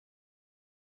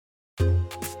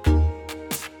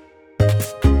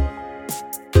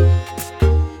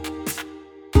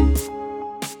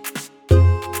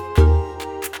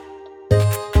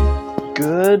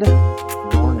Good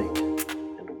morning,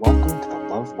 and welcome to the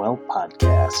Love Well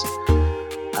podcast.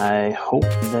 I hope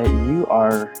that you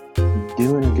are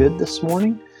doing good this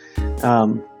morning.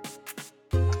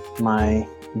 My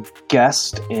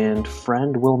guest and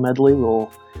friend, Will Medley,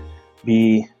 will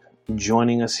be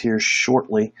joining us here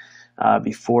shortly.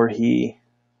 Before he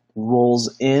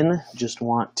rolls in, just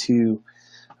want to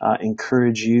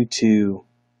encourage you to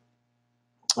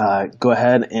go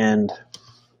ahead and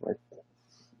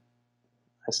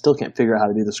I still can't figure out how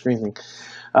to do the screen thing.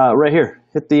 Right here,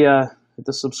 hit the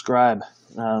subscribe.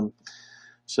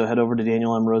 So head over to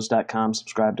danielemrose.com,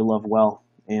 subscribe to Love Well,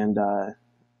 and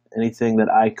anything that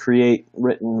I create,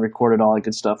 written, recorded, all that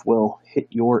good stuff will hit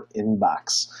your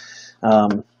inbox.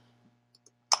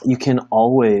 You can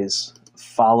always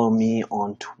follow me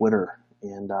on Twitter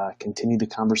and continue the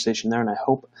conversation there, and I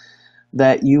hope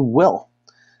that you will.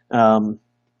 And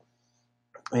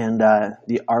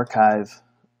the archive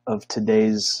of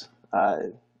today's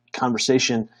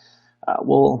conversation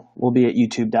will be at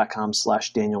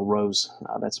youtube.com/DanielRose.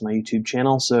 That's my YouTube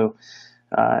channel. So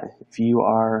if you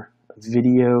are a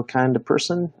video kind of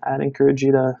person, I'd encourage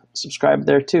you to subscribe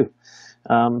there too.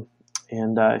 And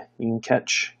you can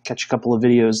catch a couple of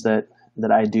videos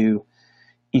that I do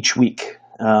each week.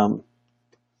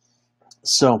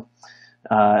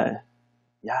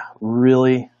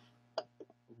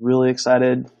 Really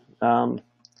excited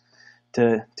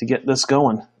to get this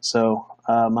going. So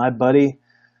my buddy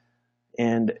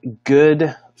and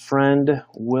good friend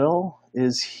Will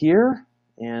is here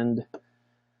and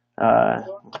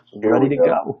ready to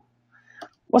go.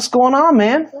 What's going on,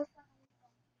 man?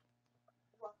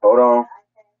 Hold on.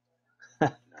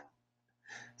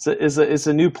 It's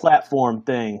a new platform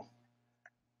thing.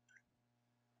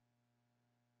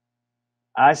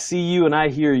 I see you and I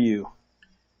hear you.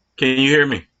 Can you hear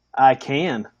me? I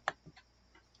can.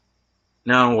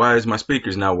 Now, why is my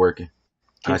speakers not working?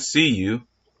 I see you.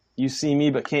 You see me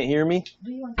but can't hear me?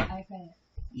 Do you want the iPad?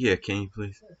 Yeah, can you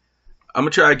please? I'm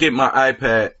going to try to get my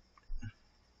iPad.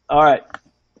 All right.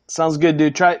 Sounds good,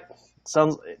 dude.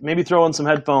 Maybe throw in some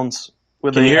headphones.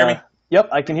 Can you hear me? Yep,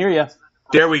 I can hear you.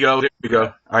 There we go.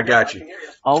 I got you.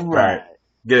 All right.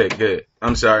 Good.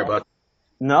 I'm sorry about that.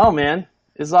 No, man.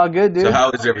 It's all good, dude. So how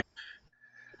is everything?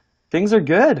 Things are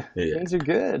good. Yeah. Things are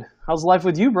good. How's life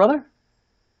with you, brother?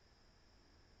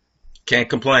 Can't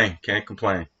complain.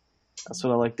 That's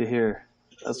what I like to hear.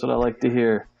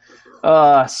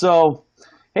 So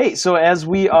as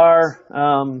we are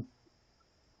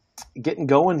getting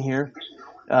going here,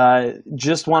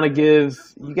 just want to give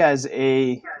you guys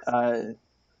a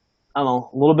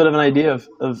little bit of an idea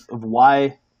of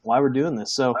why we're doing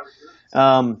this. So,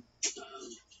 I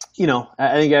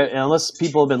think unless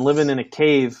people have been living in a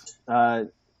cave,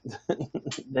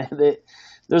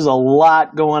 there's a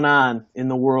lot going on in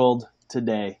the world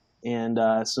today, and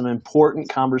some important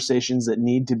conversations that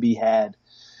need to be had.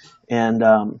 And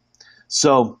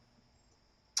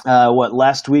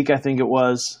last week I think it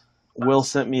was, Will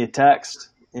sent me a text,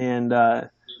 and I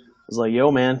was like,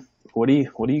 "Yo, man, what are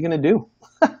you gonna do?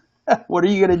 What are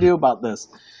you gonna do about this?"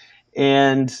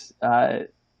 And as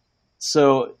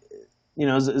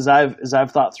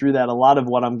I've thought through that, a lot of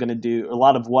what I'm going to do, and a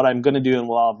lot of what I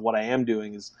am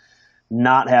doing is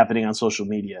not happening on social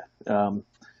media.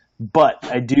 But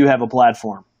I do have a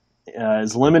platform,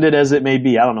 as limited as it may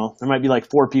be. I don't know. There might be like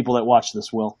 4 people that watch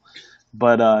this, Will,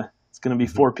 but it's going to be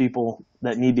 4 people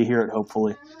that need to hear it,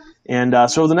 hopefully. And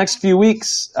so over the next few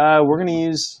weeks, I'm going to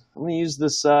use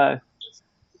this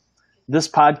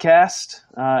podcast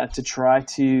to try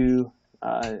to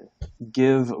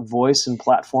give voice and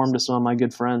platform to some of my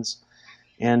good friends,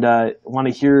 and want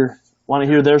to hear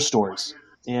their stories,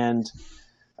 and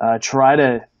try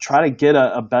to get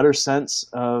a better sense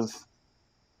of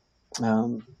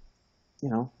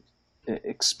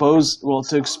expose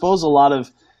a lot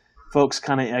of folks,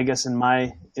 kind of, I guess, in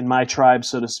my tribe,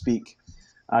 so to speak,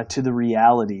 to the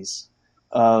realities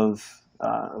of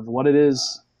what it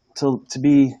is to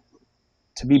be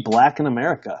Black in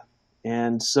America.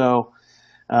 And so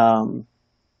we're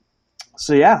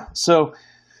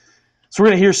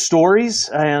going to hear stories,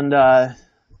 and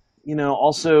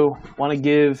also want to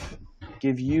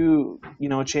give you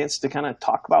a chance to kind of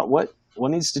talk about what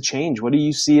needs to change. What do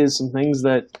you see as some things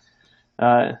that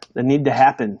need to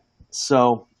happen?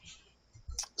 So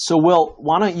Will,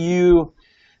 why don't you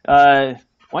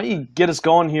get us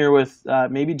going here with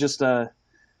maybe just tell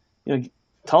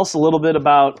us a little bit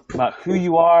about who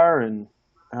you are, and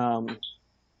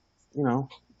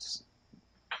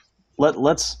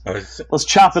let's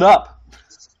chop it up,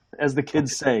 as the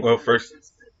kids say. Well,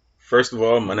 first of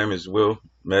all, my name is Will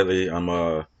Medley.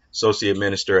 I'm associate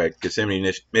minister at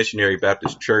Gethsemane Missionary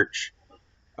Baptist Church.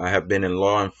 I have been in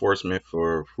law enforcement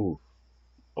for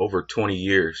over 20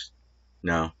 years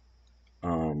now.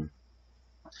 Um,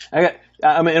 I'm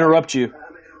gonna interrupt you.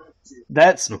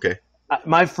 That's okay.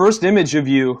 my first image of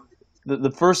you.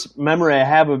 The first memory I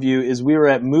have of you is we were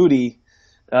at Moody,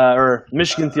 or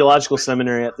Michigan Theological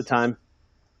Seminary at the time,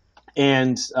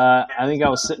 and I think I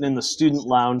was sitting in the student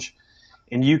lounge,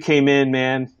 and you came in,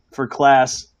 man, for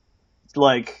class,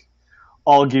 like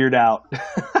all geared out.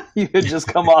 You had just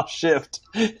come off shift,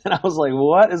 and I was like,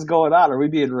 "What is going on? Are we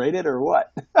being raided or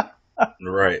what?"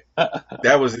 Right.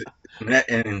 That was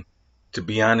and to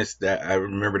be honest, that I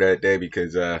remember that day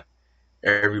because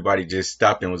everybody just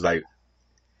stopped and was like,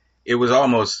 it was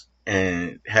almost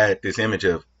and had this image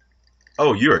of,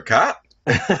 oh, you're a cop.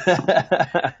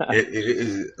 A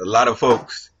lot of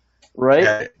folks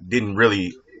Right? didn't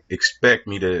really expect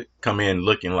me to come in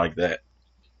looking like that,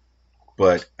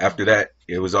 but after that,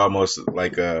 it was almost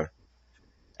like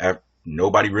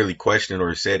nobody really questioned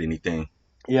or said anything.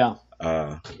 Yeah.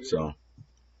 Uh,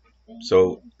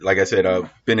 so like I said, I've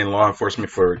been in law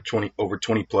enforcement for over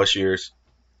 20 plus years.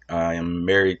 I am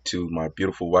married to my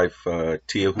beautiful wife,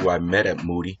 Tia, who I met at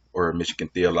Moody, or Michigan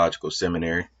Theological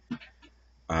Seminary.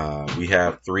 We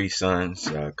have 3 sons,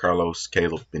 Carlos,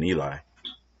 Caleb, and Eli.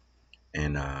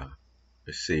 And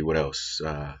let's see what else.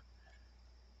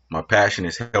 My passion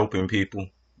is helping people.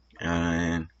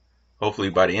 And hopefully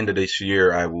by the end of this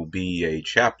year, I will be a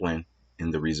chaplain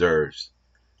in the reserves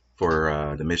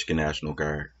for the Michigan National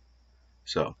Guard.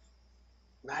 So.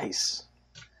 Nice.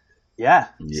 Yeah.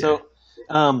 Yeah. So,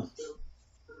 all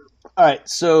right.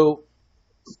 So,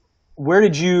 where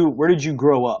did you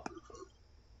grow up?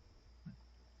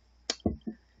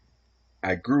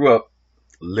 I grew up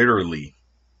literally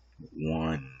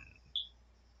 1,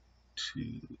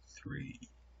 2, 3,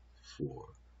 4,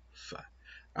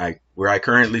 5. Where I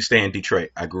currently stay in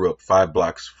Detroit, I grew up 5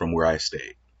 blocks from where I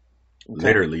stayed. Okay.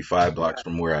 Literally 5 blocks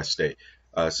from where I stayed.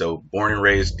 So born and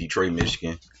raised Detroit,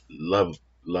 Michigan. Love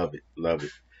it.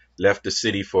 Left the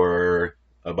city for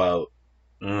about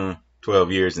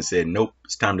 12 years and said, nope,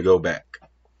 it's time to go back.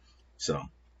 So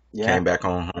came back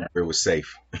home where it was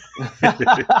safe. All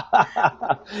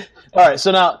right.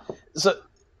 So now, so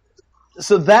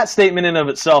that statement in of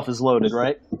itself is loaded,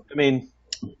 right? I mean,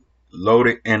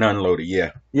 loaded and unloaded.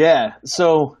 Yeah. Yeah.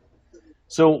 So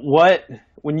what,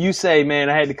 when you say, man,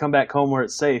 I had to come back home where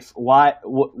it's safe, why,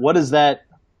 what is that?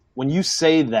 When you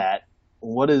say that,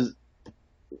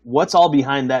 what's all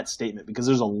behind that statement? Because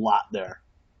there's a lot there.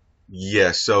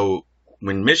 Yeah. So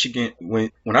when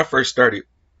I first started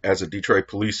as a Detroit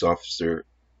police officer,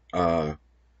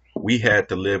 we had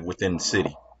to live within the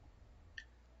city.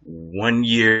 1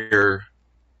 year,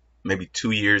 maybe 2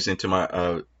 years into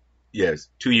my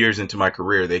 2 years into my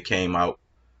career, they came out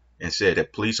and said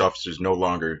that police officers no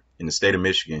longer in the state of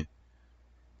Michigan,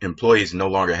 employees no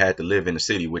longer had to live in the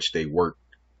city which they worked.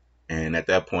 And at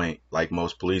that point, like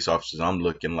most police officers, I'm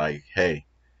looking like, hey,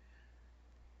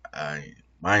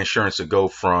 my insurance would go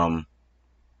from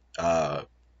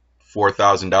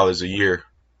 $4,000 a year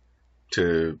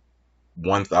to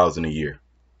 $1,000 a year.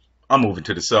 I'm moving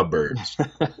to the suburbs.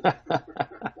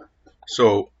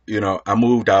 So, I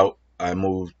moved out. I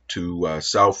moved to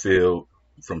Southfield.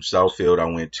 From Southfield, I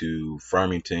went to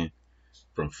Farmington.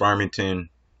 From Farmington,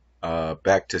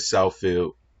 back to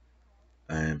Southfield.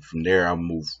 And from there, I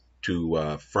moved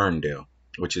to Ferndale,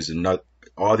 which is another.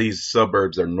 All these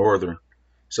suburbs are northern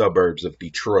suburbs of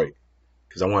Detroit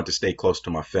because I wanted to stay close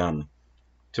to my family,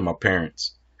 to my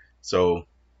parents. So,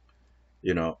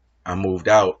 I moved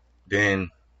out.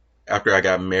 Then after I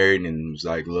got married and was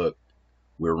like, look,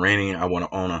 we're renting. I want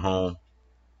to own a home.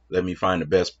 Let me find the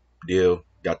best deal.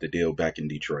 Got the deal back in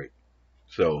Detroit.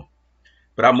 So,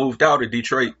 but I moved out of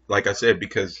Detroit, like I said,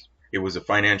 because it was a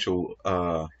financial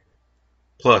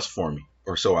plus for me,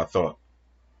 or so I thought.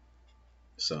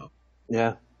 So.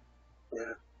 Yeah.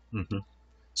 Mm-hmm.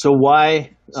 So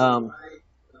why?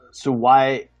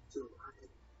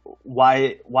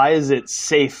 Why is it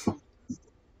safe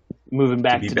moving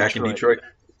back to be to back Detroit? In Detroit?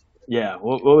 Yeah.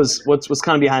 What's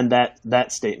kind of behind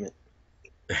that statement?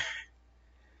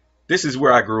 This is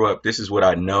where I grew up. This is what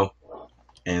I know,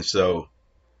 and so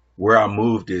where I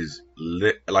moved is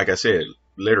like I said,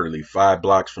 literally 5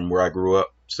 blocks from where I grew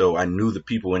up. So I knew the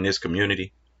people in this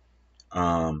community.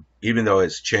 Even though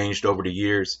it's changed over the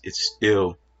years, it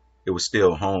was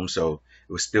still home. So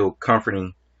it was still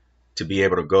comforting to be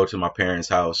able to go to my parents'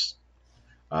 house.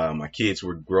 My kids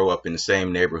would grow up in the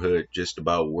same neighborhood, just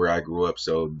about where I grew up,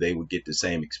 so they would get the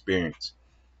same experience.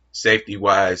 Safety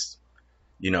wise,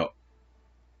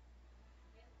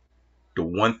 the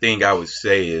one thing I would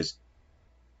say is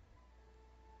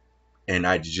And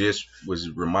I just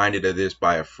was reminded of this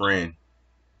by a friend,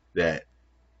 that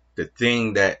the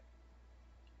thing that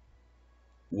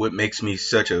what makes me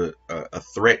such a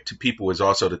threat to people is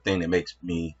also the thing that makes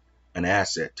me an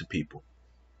asset to people.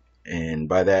 And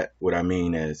by that, what I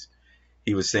mean is,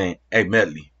 he was saying, hey,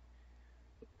 Medley,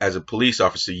 as a police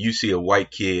officer, you see a white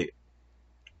kid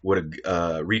with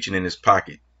a reaching in his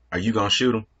pocket. Are you going to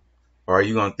shoot him? Or are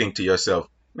you going to think to yourself,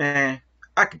 man,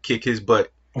 I could kick his butt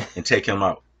and take him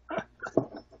out?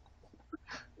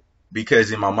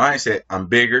 Because in my mindset, I'm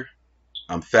bigger,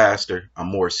 I'm faster, I'm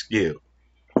more skilled.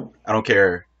 I don't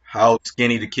care how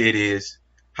skinny the kid is,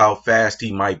 how fast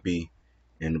he might be.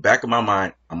 In the back of my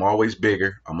mind, I'm always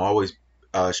bigger, I'm always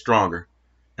stronger,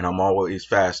 and I'm always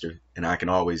faster, and I can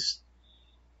always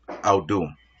outdo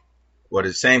him. Well,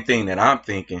 the same thing that I'm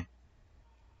thinking,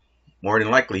 more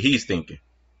than likely he's thinking.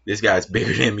 This guy's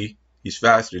bigger than me, he's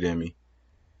faster than me,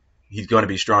 he's going to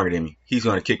be stronger than me, he's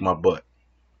going to kick my butt.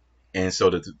 And so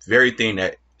the very thing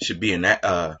that should be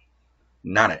that's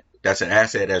an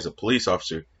asset as a police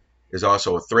officer is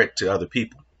also a threat to other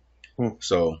people.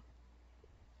 So,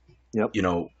 Yep.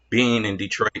 Being in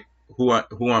Detroit, who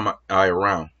am I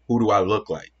around? Who do I look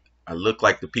like? I look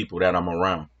like the people that I'm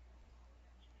around.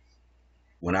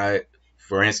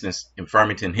 For instance, in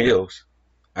Farmington Hills,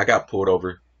 I got pulled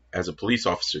over as a police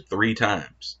officer 3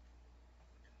 times.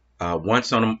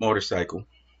 Once on a motorcycle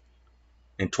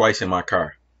and twice in my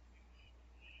car.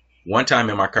 One time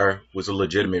in my car was a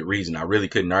legitimate reason. I really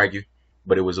couldn't argue,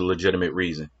 but it was a legitimate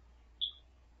reason.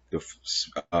 The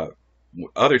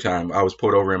other time I was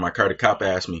pulled over in my car, the cop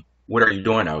asked me, what are you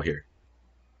doing out here?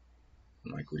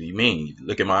 I'm like, what do you mean? You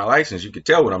look at my license, you can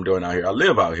tell what I'm doing out here. I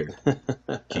live out here.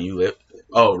 Can you live?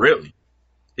 Oh, really?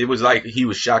 It was like he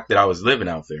was shocked that I was living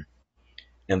out there.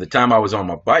 And the time I was on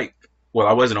my bike, well,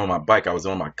 I wasn't on my bike, I was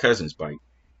on my cousin's bike.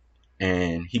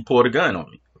 And he pulled a gun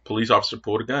on me. A police officer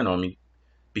pulled a gun on me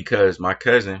because my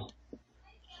cousin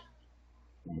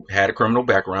had a criminal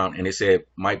background and it said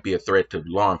might be a threat to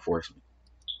law enforcement.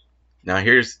 Now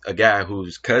here's a guy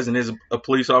whose cousin is a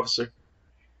police officer,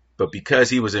 but because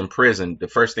he was in prison, the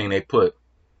first thing they put,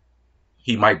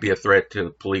 he might be a threat to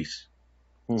the police.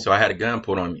 So I had a gun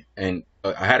put on me, and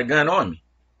I had a gun on me.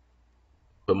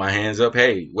 Put my hands up.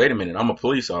 Hey, wait a minute, I'm a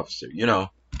police officer.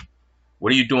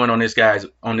 What are you doing on this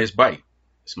bike?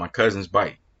 It's my cousin's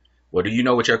bike. Well, do you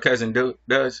know what your cousin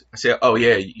does? I said, oh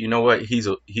yeah, you know what? He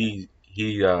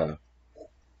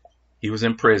was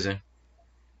in prison.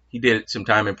 He did some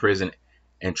time in prison,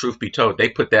 and truth be told, they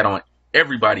put that on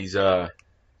everybody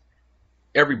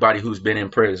who's been in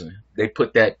prison. They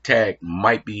put that tag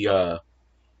might be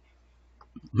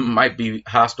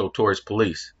hostile towards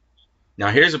police. Now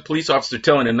here's a police officer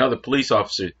telling another police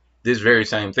officer this very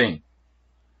same thing.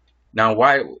 Now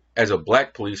why, as a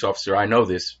black police officer, I know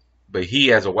this, but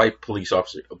he as a white police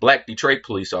officer, a black Detroit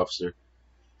police officer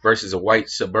versus a white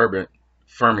suburban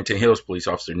Farmington Hills police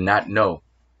officer, not know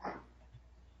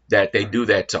that they do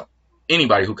that to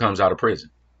anybody who comes out of prison.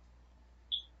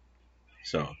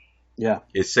 So yeah,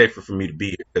 it's safer for me to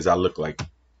be here because I look like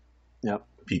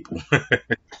people.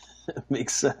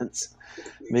 Makes sense.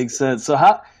 So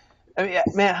how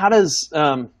does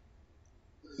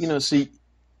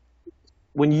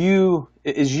when you're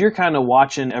kind of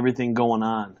watching everything going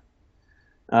on,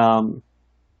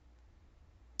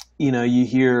 you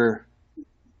hear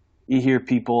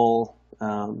people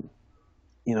kind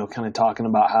of talking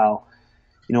about how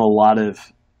a lot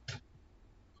of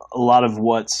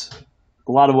what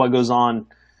goes on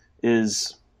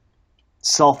is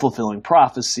self-fulfilling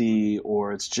prophecy,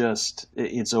 or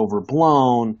it's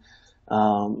overblown.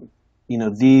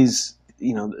 There's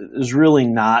really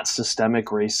not systemic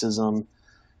racism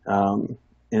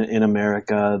in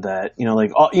America that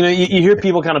you hear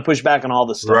people kind of push back on all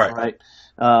this stuff, right?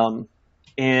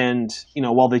 And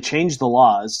while they changed the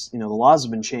laws, the laws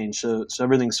have been changed, so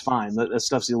everything's fine. That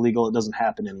stuff's illegal; it doesn't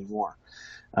happen anymore.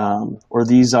 Or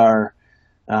these are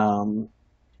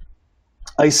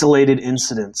isolated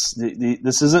incidents.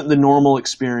 This isn't the normal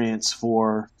experience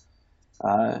for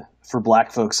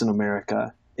Black folks in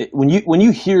America. When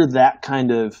you hear that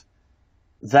kind of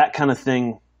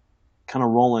thing kind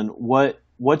of rolling,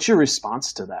 what's your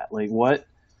response to that? Like what?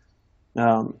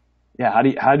 How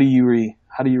do you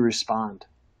respond?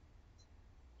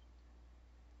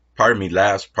 Part of me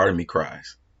laughs, part of me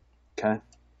cries. Okay.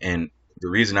 And the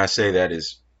reason I say that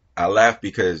is I laugh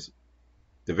because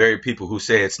the very people who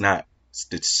say it's not,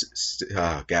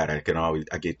 oh God, I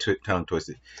get tongue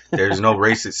twisted. There's no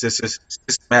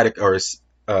systematic or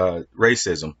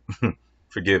racism.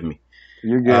 Forgive me.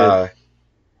 You're good.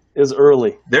 It's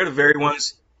early. They're the very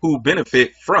ones who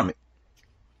benefit from it.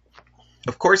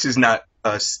 Of course, it's not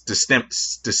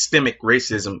systemic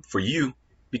racism for you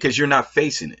because you're not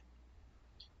facing it.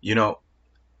 You know,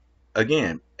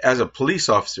 again, as a police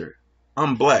officer,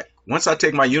 I'm black. Once I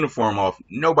take my uniform off,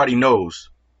 nobody knows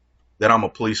that I'm a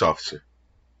police officer.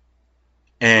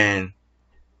 And,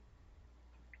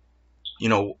 you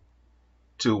know,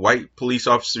 to white police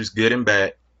officers, good and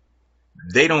bad,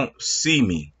 they don't see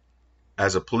me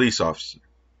as a police officer.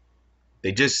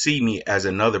 They just see me as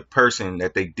another person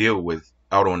that they deal with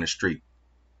out on the street.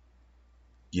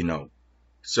 You know,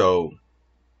 so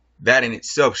that in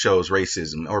itself shows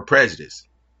racism or prejudice.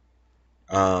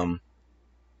 The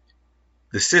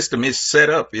system is set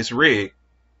up, it's rigged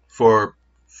for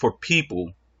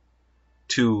people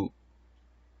to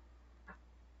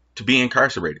be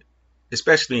incarcerated,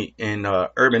 especially in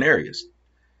urban areas.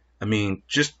 I mean,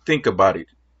 just think about it.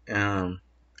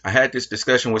 I had this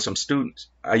discussion with some students.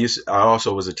 I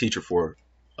also was a teacher for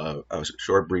a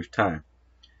short, brief time.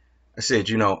 I said,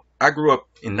 you know, I grew up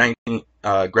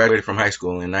graduated from high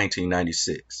school in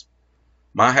 1996.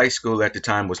 My high school at the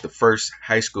time was the first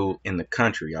high school in the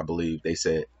country, I believe they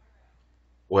said.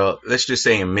 Well, let's just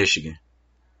say in Michigan,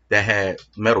 that had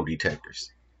metal detectors.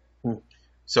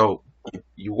 So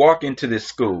you walk into this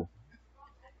school,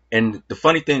 and the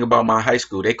funny thing about my high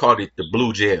school, they called it the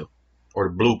blue jail or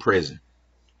the blue prison.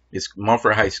 It's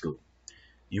Mumford High School.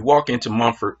 You walk into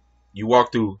Mumford, you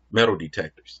walk through metal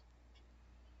detectors.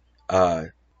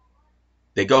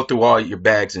 They go through all your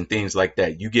bags and things like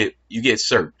that. You get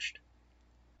searched.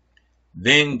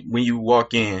 Then when you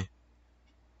walk in,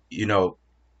 you know,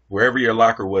 wherever your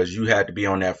locker was, you had to be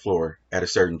on that floor at a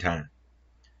certain time.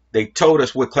 They told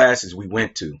us what classes we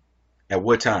went to, at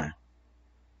what time.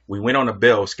 We went on a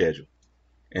bell schedule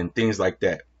and things like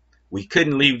that. We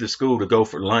couldn't leave the school to go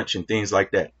for lunch and things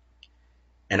like that.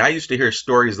 And I used to hear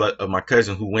stories of my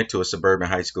cousin who went to a suburban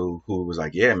high school who was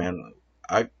like, yeah, man,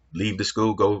 I leave the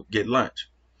school, go get lunch.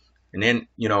 And then,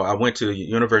 you know, I went to the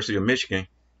University of Michigan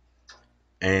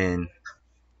and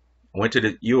went to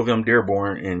the U of M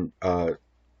Dearborn, and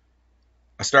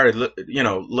I started,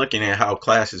 looking at how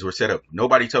classes were set up.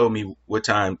 Nobody told me what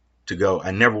time to go.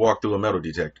 I never walked through a metal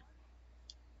detector.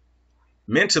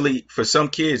 Mentally, for some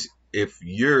kids, if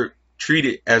you're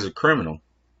treated as a criminal,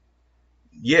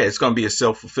 yeah, it's going to be a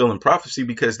self-fulfilling prophecy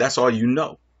because that's all you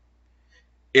know.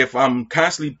 If I'm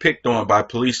constantly picked on by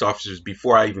police officers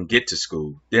before I even get to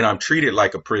school, then I'm treated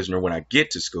like a prisoner when I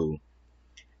get to school.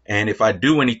 And if I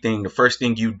do anything, the first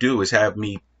thing you do is have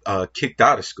me kicked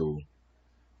out of school,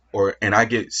 and I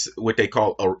get what they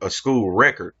call a school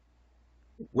record.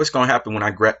 What's going to happen when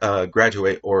I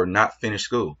graduate or not finish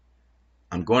school?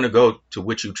 I'm going to go to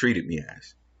what you treated me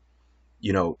as.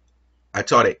 You know, I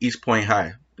taught at East Point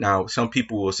High. Now, some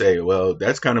people will say, well,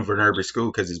 that's kind of an urban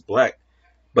school because it's black.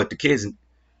 But the kids,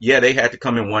 yeah, they had to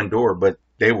come in one door, but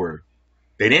they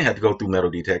didn't have to go through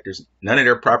metal detectors. None of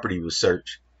their property was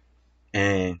searched.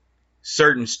 And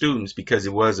certain students, because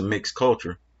it was a mixed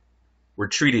culture, were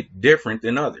treated different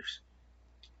than others.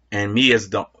 And me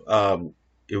as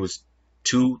it was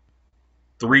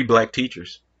 3 black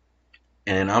teachers.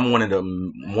 And I'm one of the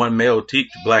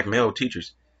black male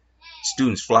teachers.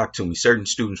 Students flocked to me. Certain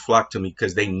students flocked to me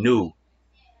because they knew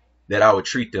that I would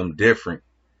treat them different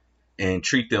and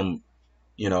treat them,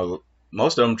 you know,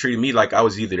 most of them treated me like I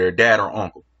was either their dad or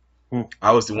uncle.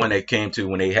 I was the one they came to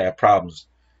when they had problems.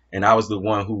 And I was the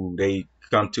one who they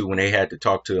come to when they had to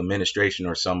talk to administration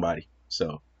or somebody.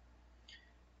 So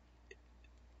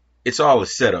it's all a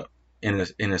setup in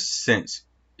a sense,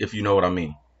 if you know what I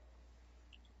mean.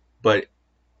 But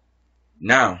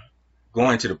now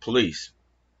going to the police,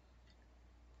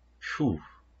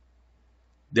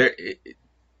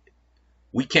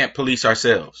 we can't police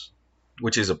ourselves,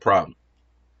 which is a problem.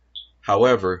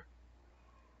 However,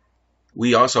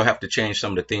 we also have to change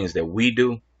some of the things that we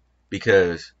do,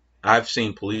 because I've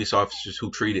seen police officers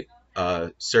who treated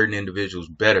certain individuals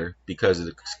better because of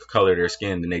the color of their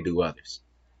skin than they do others.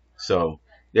 So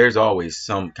there's always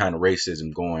some kind of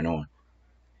racism going on.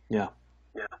 Yeah.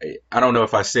 I don't know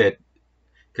if I said,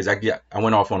 because I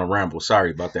went off on a ramble.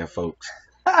 Sorry about that, folks.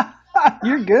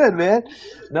 You're good, man.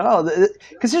 No,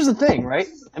 because here's the thing, right?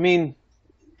 I mean,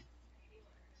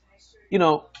 you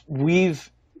know,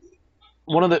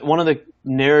 one of the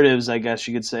narratives, I guess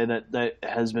you could say, that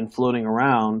has been floating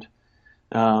around,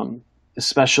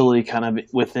 especially kind of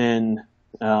within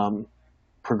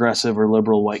progressive or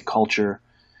liberal white culture,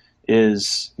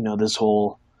 is, you know, this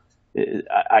whole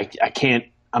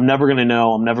I'm never going to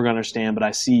know, I'm never going to understand, but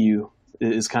I see you,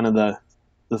 is kind of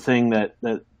the thing that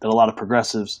a lot of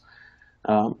progressives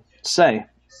say,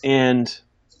 and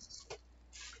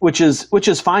which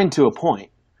is fine to a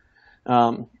point.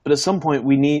 But at some point,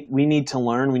 we need to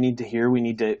learn. We need to hear. We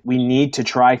need to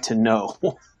try to know.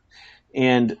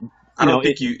 And I don't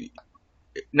think you,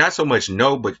 not so much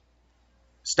know, but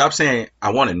stop saying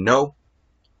I want to know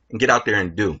and get out there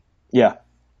and do. Yeah,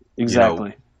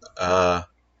 exactly. You know,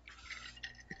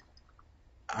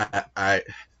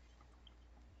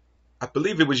 I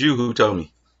believe it was you who told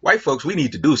me, white folks, we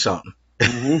need to do something.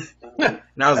 Mm-hmm.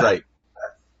 And I was like,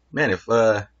 man, if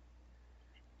the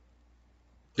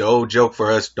old joke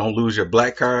for us, don't lose your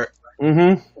black card,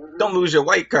 Mm-hmm. don't lose your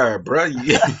white card, bro.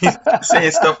 You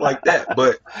saying stuff like that,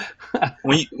 but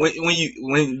when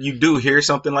you do hear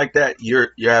something like that,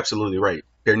 you're absolutely right.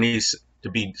 There needs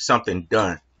to be something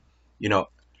done. You know,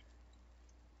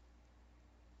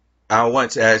 I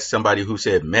once asked somebody who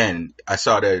said, "Man, I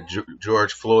saw that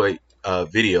George Floyd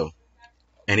video,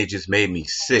 and it just made me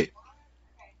sick,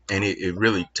 and it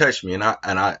really touched me." And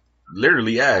I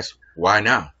literally asked, "Why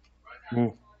now?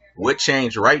 Mm. What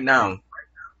changed right now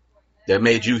that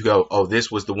made you go, oh,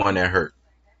 this was the one that hurt?"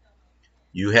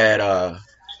 You had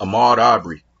Ahmaud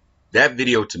Arbery. That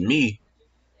video to me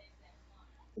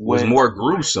was more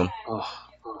gruesome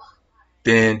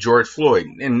than George Floyd.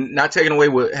 And not taking away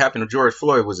what happened to George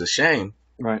Floyd was a shame.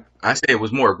 Right. I say it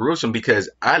was more gruesome because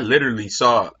I literally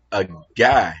saw a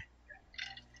guy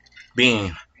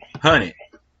being hunted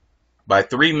by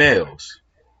 3 males,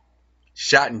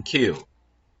 shot and killed.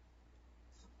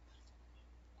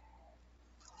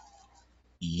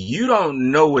 You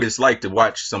don't know what it's like to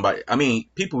watch somebody. I mean,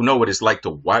 people know what it's like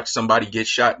to watch somebody get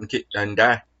shot and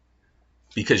die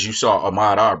because you saw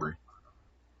Ahmaud Arbery.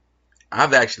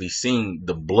 I've actually seen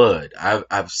the blood.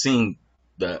 I've seen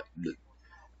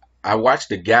I watched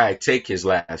the guy take his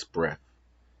last breath.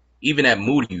 Even at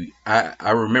Moody,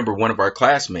 I remember one of our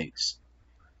classmates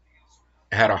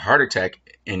had a heart attack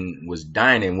and was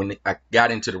dying. And when I got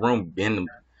into the room, being,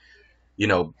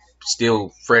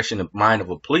 still fresh in the mind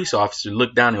of a police officer,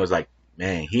 looked down and was like,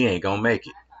 man, he ain't gonna make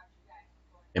it.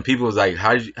 And people was like,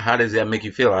 how does that make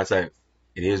you feel? I was like,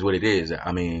 it is what it is.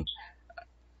 I mean,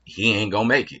 he ain't gonna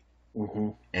make it. Mm-hmm.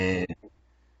 And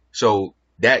so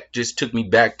that just took me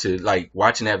back to like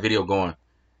watching that video going,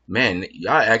 man,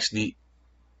 y'all actually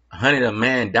hunted a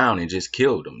man down and just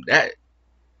killed him. That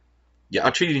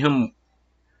y'all treat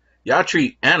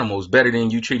animals better than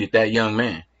you treated that young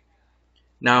man.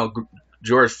 Now,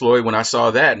 George Floyd, when I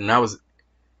saw that and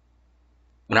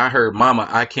when I heard "Mama,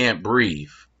 I can't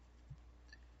breathe,"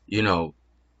 the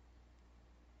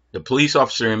police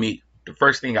officer in me, the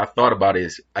first thing I thought about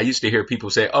is I used to hear people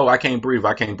say, "Oh, I can't breathe,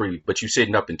 but you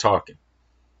sitting up and talking."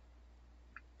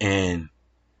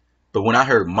 But when I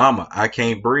heard "Mama, I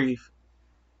can't breathe,"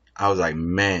 I was like,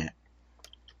 man,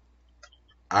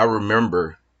 I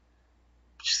remember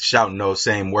shouting those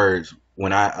same words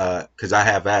when because I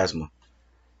have asthma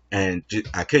and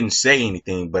I couldn't say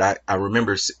anything, but I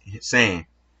remember saying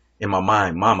in my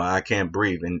mind, "Mama, I can't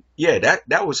breathe." And yeah,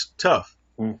 that was tough.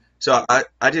 Mm. So I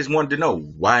just wanted to know,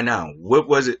 why now? What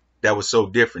was it that was so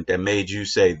different that made you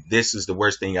say, this is the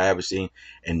worst thing I ever seen?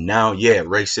 And now, yeah,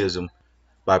 racism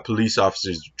by police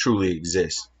officers truly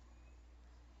exists.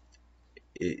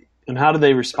 And how do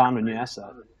they respond when you ask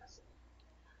that?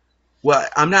 Well,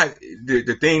 I'm not,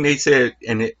 the thing they said,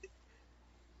 and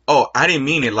I didn't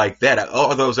mean it like that.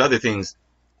 All those other things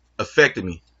affected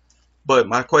me. But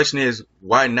my question is,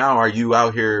 why now are you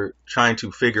out here trying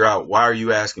to figure out, why are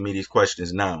you asking me these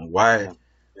questions now? Why,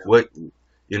 why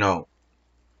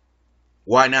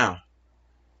now?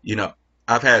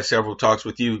 I've had several talks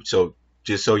with you, so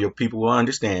just so your people will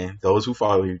understand, those who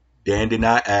follow you, Dan did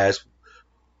not ask,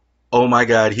 oh my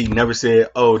God, he never said,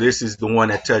 oh, this is the one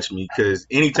that touched me. Because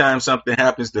anytime something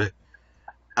happens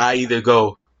I either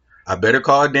go, I better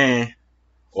call Dan,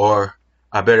 or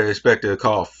I better expect a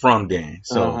call from Dan.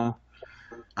 So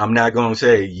I'm not going to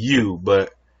say you,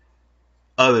 but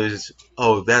others,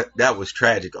 oh, that was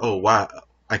tragic. Oh, wow,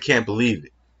 I can't believe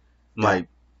it. Like,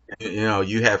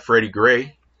 you have Freddie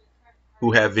Gray,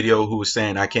 who had video who was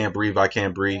saying, I can't breathe.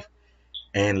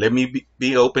 And let me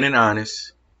be open and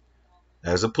honest.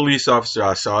 As a police officer,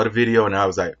 I saw the video and I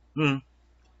was like,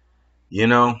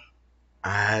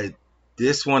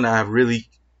 this one I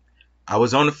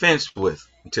was on the fence with,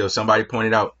 until somebody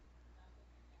pointed out,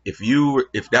 if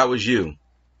that was you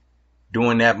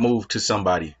doing that move to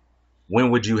somebody,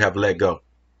 when would you have let go?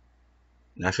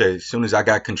 And I said, as soon as I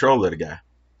got control of the guy.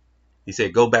 He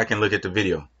said, go back and look at the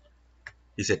video.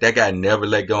 He said that guy never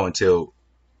let go until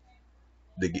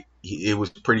it was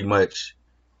pretty much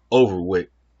over with,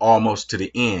 almost to the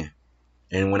end.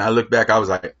 And when I look back, I was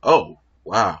like, oh,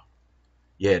 wow.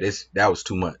 Yeah, that was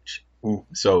too much.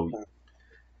 So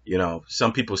You know,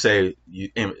 some people say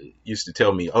used to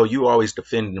tell me, "Oh, you always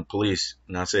defending the police,"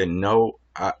 and I said, "No,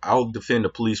 I'll defend the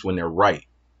police when they're right,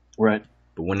 Right.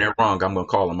 but when they're wrong, I'm gonna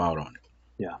call them out on it."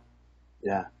 Yeah.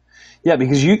 Yeah. Yeah.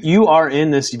 Because you are in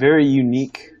this very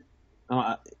unique,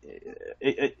 uh,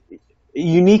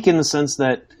 unique in the sense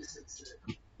that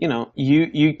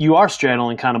you are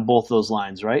straddling kind of both those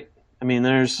lines, right? I mean,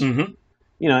 there's Hmm.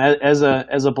 as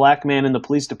a black man in the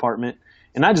police department,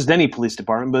 and not just any police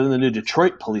department, but in the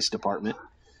Detroit Police Department,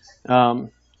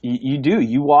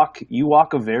 you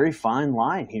walk a very fine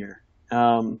line here,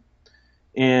 and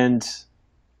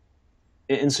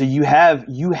so you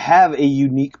have a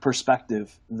unique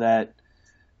perspective that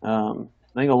I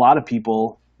think a lot of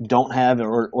people don't have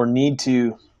or need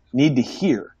to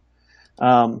hear.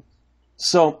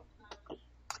 So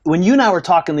when you and I were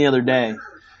talking the other day,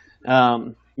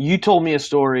 you told me a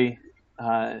story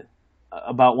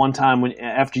about one time when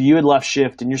after you had left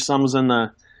shift and your son was in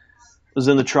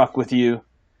the truck with you,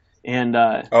 and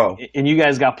Oh. you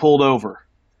guys got pulled over.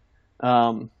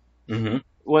 Hmm.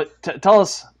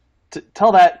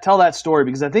 Tell that story,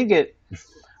 because I think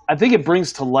it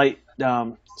brings to light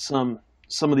some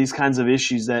of these kinds of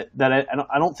issues that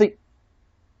I don't think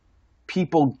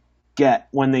people get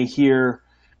when they hear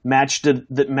match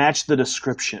the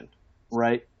description,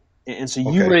 right? And so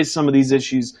you Okay. raised some of these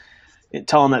issues in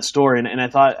telling that story, and I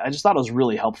just thought it was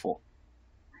really helpful.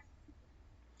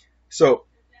 So,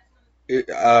 it,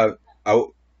 I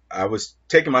I was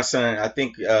taking my son. I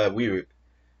think we were.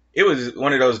 It was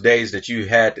one of those days that you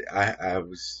had.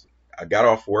 I got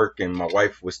off work and my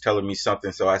wife was telling me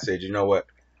something, so I said, you know what?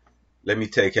 Let me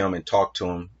take him and talk to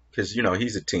him because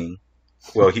he's a teen.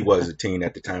 Well, he was a teen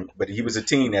at the time, but he was a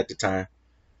teen at the time,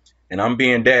 and I'm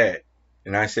being dad.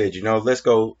 And I said, let's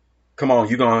go. Come on,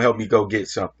 you gonna help me go get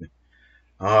something?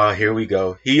 Oh, here we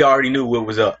go. He already knew what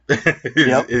was up.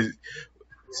 Yep.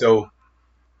 So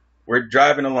we're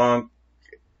driving along,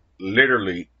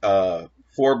 literally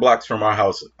 4 blocks from our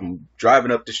house. I'm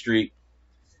driving up the street,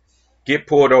 get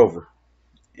pulled over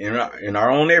in our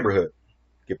own neighborhood.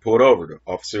 Get pulled over. The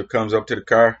officer comes up to the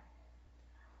car,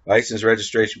 license,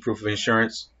 registration, proof of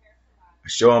insurance. I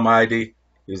show him my ID.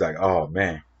 He was like, "Oh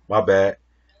man, my bad."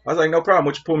 I was like, "No problem.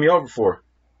 What you pull me over for?"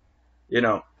 You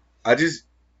know, I just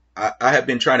I have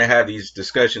been trying to have these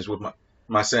discussions with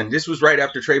my son. This was right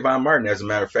after Trayvon Martin, as a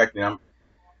matter of fact. And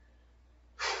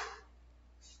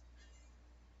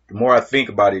the more I think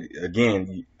about it,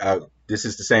 again, this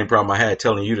is the same problem I had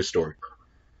telling you the story.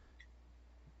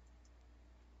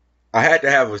 I had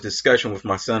to have a discussion with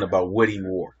my son about what he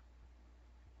wore.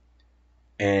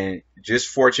 And just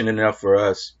fortunate enough for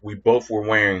us, we both were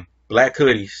wearing black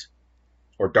hoodies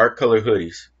or dark colored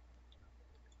hoodies,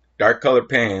 dark colored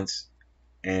pants,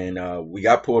 and we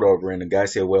got pulled over. And the guy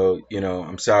said, "Well,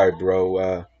 I'm sorry,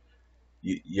 bro.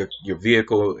 Your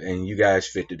vehicle and you guys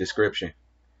fit the description."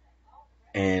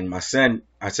 And I said,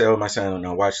 "Oh, my son,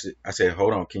 now watch it." I said,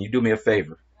 "Hold on, can you do me a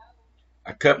favor?"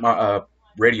 I cut my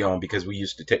radio on because we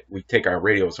take our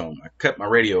radios home. I cut my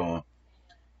radio on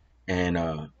and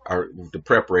the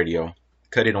prep radio,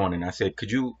 cut it on, and I said,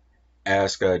 "Could you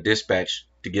ask dispatch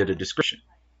to get a description?"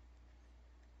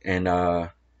 And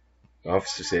the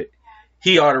officer said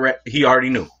he already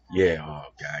knew. Yeah,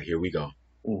 oh god, here we go.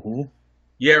 Mm-hmm.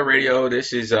 Yeah, radio.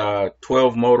 This is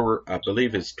 12 motor. I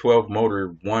believe it's 12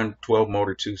 motor 1, 12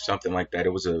 motor 2, something like that.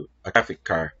 It was a traffic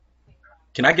car.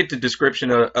 Can I get the description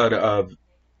of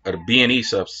the B&E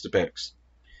suspects?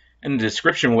 And the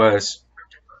description was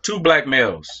 2 black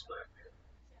males.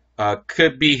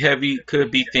 Could be heavy,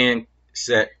 could be thin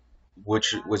set,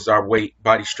 which was our weight,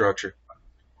 body structure.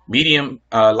 Medium,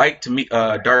 light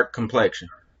to dark complexion.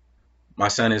 My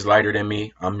son is lighter than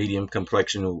me. I'm medium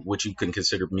complexion, which you can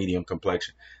consider medium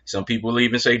complexion. Some people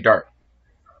even say dark.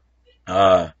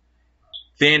 Uh,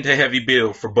 Thin to heavy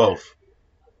build for both.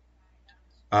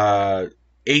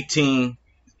 18,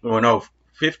 well, no,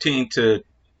 15 to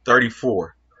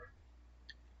 34.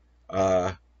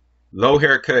 Uh, Low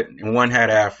haircut and one had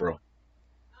afro.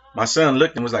 My son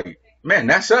looked and was like, "Man,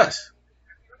 that's us."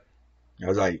 I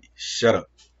was like, "Shut up."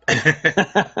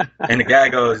 And the guy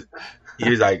goes, he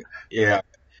was like, "Yeah."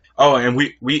 Oh, and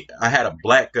I had a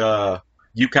black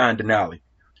Yukon Denali,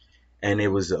 and it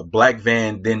was a black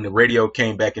van. Then the radio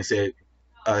came back and said,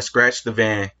 "Scratch the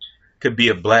van. Could be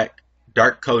a black,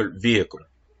 dark colored vehicle,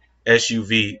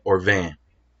 SUV or van."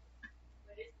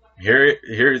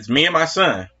 Here's me and my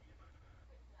son,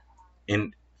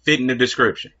 in fitting the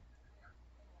description.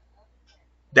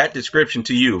 That description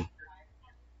to you,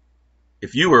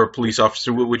 if you were a police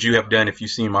officer, what would you have done if you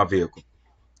seen my vehicle?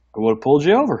 I would have pulled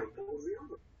you over.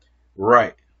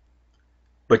 Right.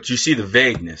 But you see the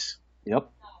vagueness.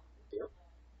 Yep.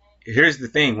 here's the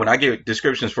thing: when I get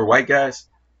descriptions for white guys,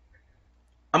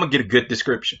 I'm gonna get a good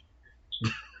description.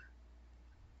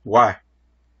 Why?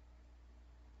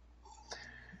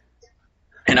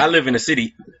 And I live in the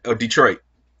city of Detroit.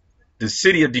 The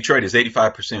city of Detroit is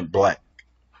 85% black.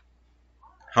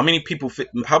 How many people fit?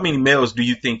 How many males do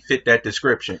you think fit that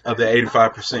description of the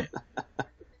 85%?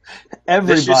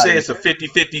 Everybody. Let's just say it's a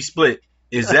 50-50 split.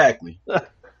 Exactly.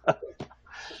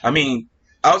 I mean,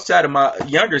 outside of my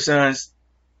younger sons,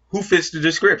 who fits the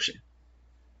description?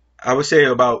 I would say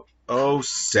about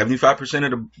 75%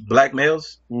 of the black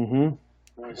males. Mm-hmm.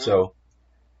 So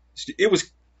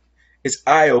it's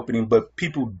eye opening, but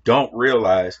people don't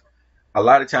realize a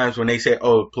lot of times when they say,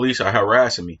 "Oh, police are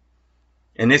harassing me,"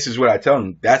 and this is what I tell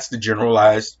them, that's the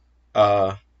generalized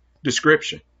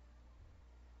description.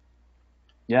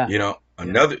 Yeah. You know,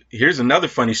 here's another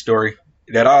funny story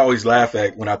that I always laugh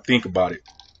at when I think about it.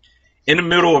 In the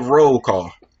middle of roll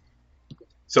call,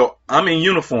 so I'm in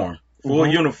uniform, full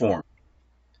uniform.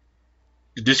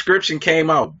 The description came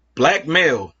out, black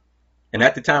male, and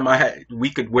at the time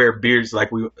we could wear beards like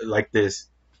this.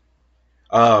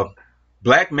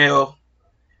 Black male,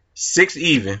 6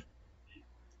 even,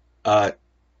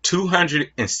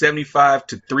 275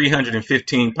 to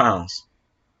 315 pounds,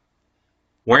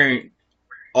 wearing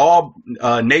all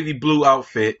navy blue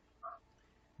outfit,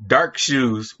 dark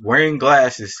shoes, wearing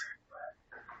glasses,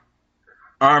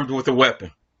 armed with a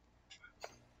weapon.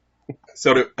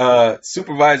 So the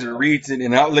supervisor reads it,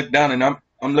 and I look down, and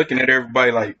I'm looking at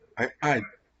everybody like, I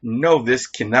know this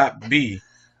cannot be.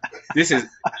 This is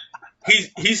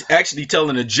he's actually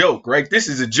telling a joke, right? This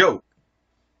is a joke.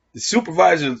 The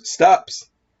supervisor stops,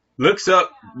 looks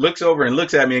up, looks over, and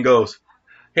looks at me and goes,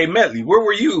 "Hey, Medley, where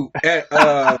were you at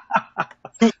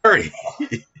 2:30?"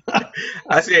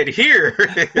 I said, "Here."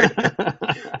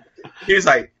 He was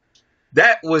like,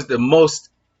 "That was the most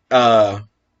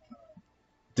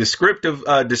descriptive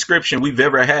description we've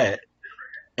ever had,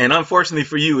 and unfortunately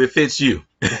for you, it fits you."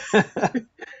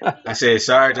 I said,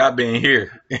 "Sarge, I've been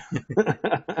here."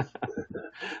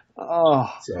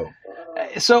 Oh,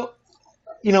 so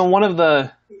you know, one of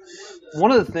the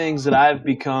things that I've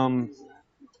become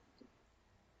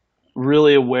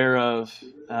really aware of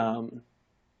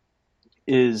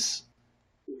is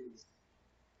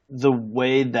the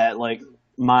way that like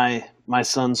my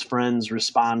son's friends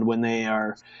respond when they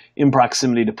are in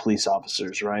proximity to police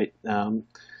officers, right?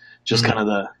 Just kind of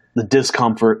the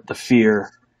discomfort, the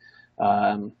fear,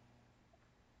 and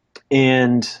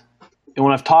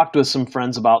when I've talked with some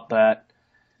friends about that,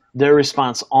 their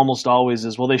response almost always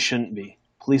is, "Well, they shouldn't be.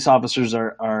 Police officers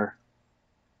are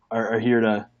here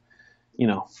to, you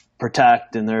know,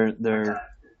 protect, and they're,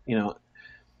 you know."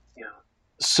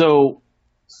 So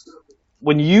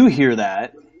when you hear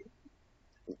that,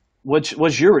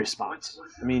 what's your response?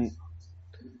 I mean,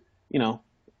 you know.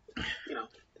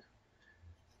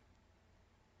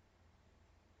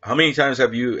 How many times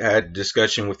have you had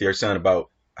discussion with your son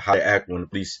about how to act when the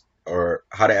police, or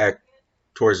how to act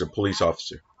towards a police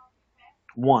officer?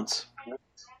 Once.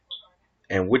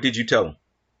 And what did you tell him?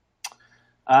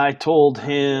 I told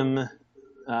him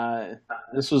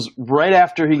this was right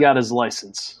after he got his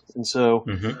license, and so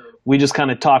we just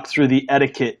kind of talked through the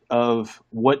etiquette of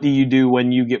what do you do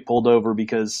when you get pulled over,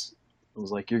 because I was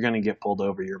like, "You're going to get pulled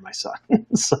over. You're my son."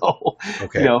 So,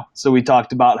 okay. You know, so we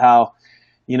talked about how,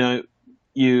 you know,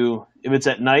 if it's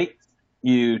at night,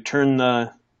 you turn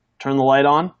the light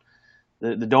on,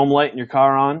 the dome light in your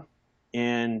car on,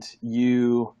 and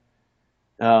you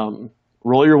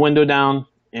roll your window down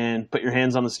and put your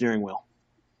hands on the steering wheel.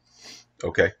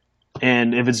 Okay.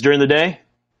 And if it's during the day,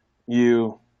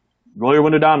 you roll your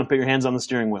window down and put your hands on the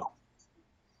steering wheel.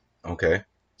 Okay.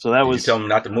 So that Did you tell him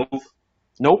not to move?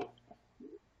 Nope.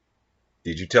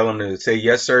 Did you tell him to say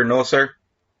yes, sir, no, sir?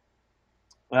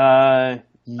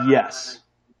 Yes.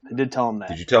 I did tell him that.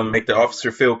 Did you tell him to make the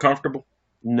officer feel comfortable?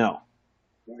 No.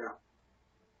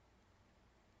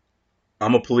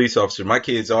 I'm a police officer. My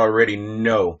kids already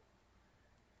know.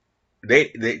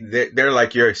 They're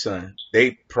like your son.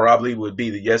 They probably would be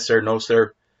the yes, sir, no,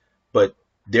 sir, but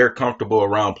they're comfortable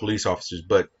around police officers.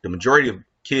 But the majority of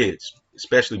kids,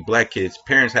 especially black kids,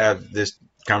 parents have this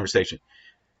conversation.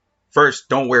 First,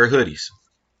 don't wear hoodies.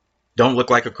 Don't look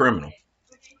like a criminal.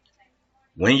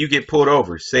 When you get pulled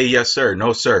over, say yes, sir,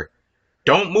 no, sir.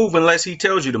 Don't move unless he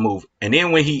tells you to move. And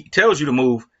then when he tells you to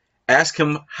move, ask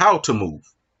him how to move.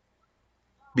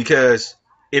 Because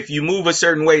if you move a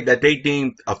certain way that they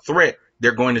deem a threat,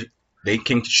 they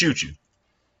can shoot you.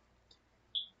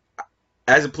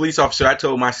 As a police officer, I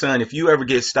told my son, if you ever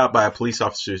get stopped by a police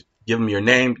officer, give him your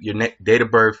name, your date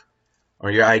of birth, or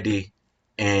your ID,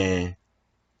 and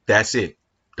that's it.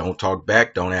 Don't talk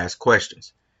back. Don't ask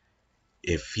questions.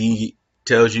 If he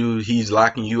tells you he's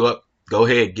locking you up, go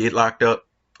ahead, get locked up.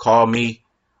 Call me.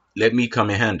 Let me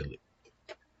come and handle it.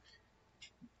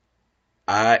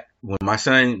 When my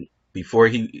son, before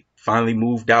he finally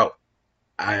moved out,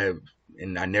 I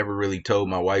never really told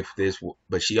my wife this,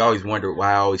 but she always wondered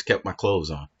why I always kept my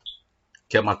clothes on.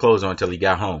 Kept my clothes on until he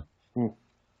got home.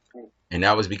 And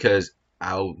that was because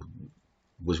I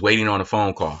was waiting on a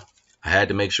phone call. I had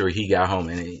to make sure he got home.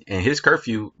 And his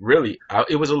curfew, really,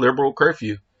 it was a liberal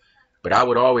curfew, but I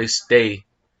would always stay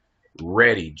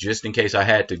ready just in case I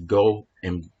had to go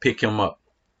and pick him up.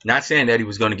 Not saying that he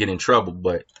was going to get in trouble,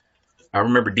 but I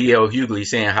remember D.L. Hughley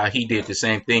saying how he did the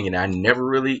same thing, and I never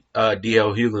really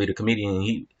D.L. Hughley, the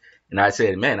comedian, and I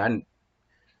said, man,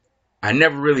 I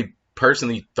never really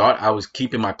personally thought I was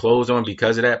keeping my clothes on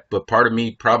because of that, but part of me,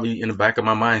 probably in the back of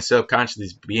my mind, subconsciously,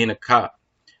 being a cop,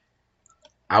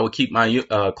 I would keep my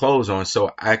clothes on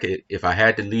so I could, if I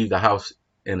had to leave the house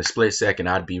in a split second,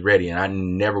 I'd be ready, and I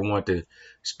never want to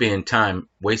spend time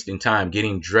wasting time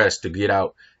getting dressed to get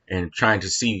out and trying to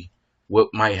see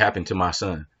what might happen to my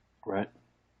son. Right.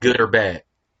 Good or bad,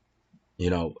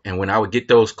 and when I would get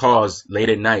those calls late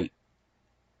at night,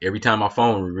 every time my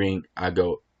phone would ring, I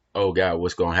go, oh God,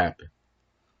 what's going to happen?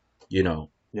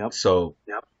 Yep. So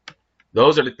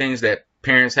those are the things that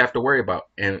parents have to worry about.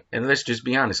 And let's just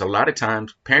be honest. A lot of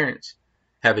times parents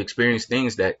have experienced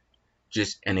things that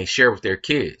and they share with their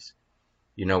kids.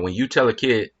 When you tell a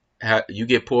kid how you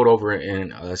get pulled over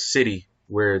in a city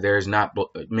where there's not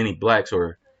many blacks,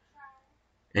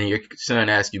 and your son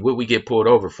asks you what we get pulled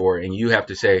over for, and you have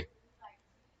to say,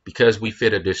 because we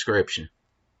fit a description,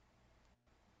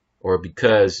 or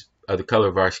because of the color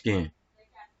of our skin,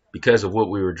 because of what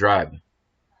we were driving.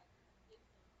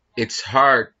 It's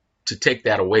hard to take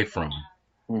that away from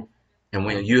them. And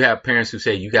when you have parents who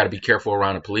say you got to be careful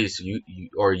around the police,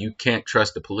 or you can't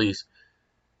trust the police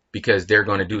because they're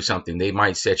going to do something, they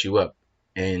might set you up,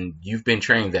 and you've been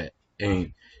trained that,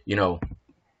 and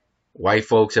white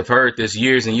folks have heard this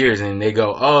years and years, and they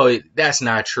go, oh, that's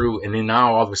not true. And then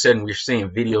now all of a sudden we're seeing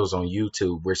videos on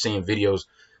YouTube. We're seeing videos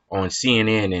on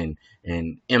CNN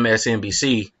and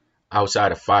MSNBC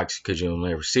outside of Fox, because you'll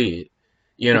never see it.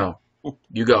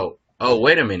 You go, oh,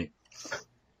 wait a minute.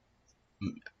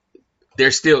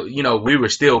 There's still, we were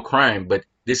still crying, but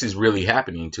this is really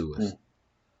happening to us.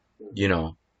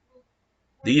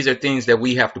 These are things that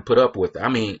we have to put up with. I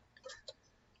mean,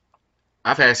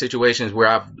 I've had situations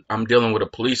where I'm dealing with a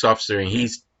police officer,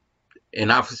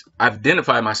 and I've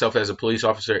identified myself as a police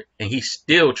officer, and he's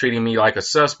still treating me like a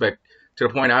suspect, to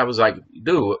the point I was like,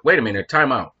 dude, wait a minute,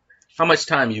 time out. How much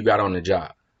time you got on the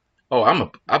job? Oh,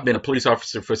 I've been a police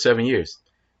officer for 7 years.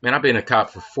 Man, I've been a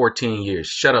cop for 14 years.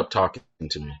 Shut up talking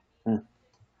to me.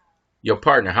 Your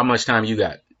partner, how much time you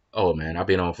got? Oh man, I've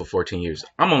been on for 14 years.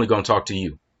 I'm only going to talk to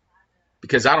you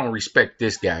because I don't respect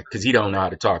this guy because he don't know how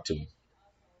to talk to me.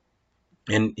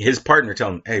 And his partner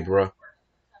telling him, hey, bro,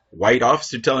 white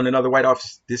officer telling another white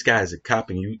officer, this guy is a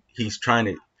cop, and he's trying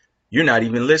to, you're not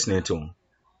even listening to him.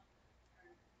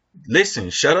 Listen,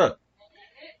 shut up.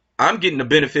 I'm getting the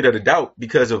benefit of the doubt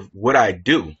because of what I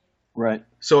do. Right.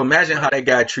 So imagine how that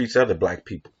guy treats other black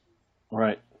people.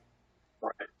 Right.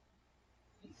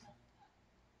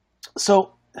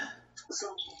 So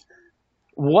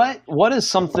what is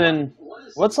something,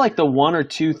 what's like the one or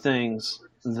two things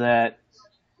that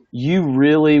you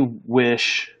really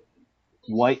wish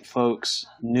white folks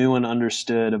knew and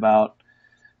understood about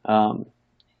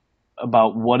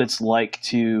what it's like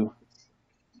to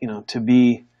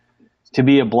be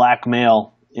a black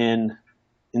male in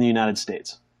the United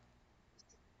States?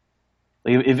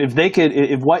 Like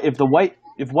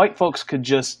if white folks could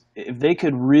just, if they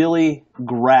could really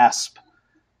grasp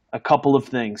a couple of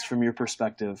things from your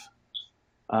perspective,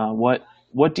 what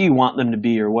do you want them to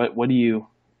be, or what would you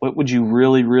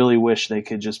really, really wish they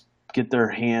could just get their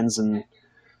hands and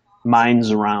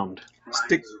minds around?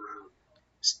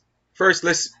 First,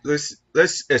 let's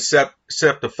accept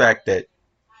the fact that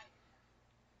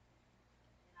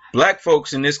black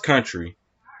folks in this country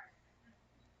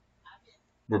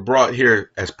were brought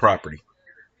here as property.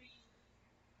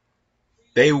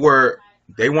 They weren't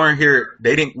here.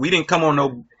 We didn't come on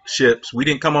no ships. We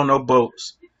didn't come on no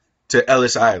boats to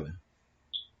Ellis Island.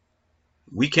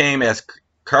 We came as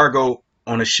cargo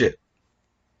on a ship.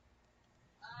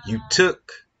 You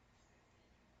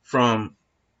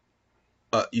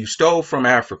stole from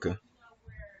Africa.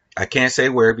 I can't say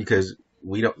where because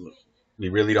we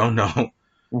really don't know.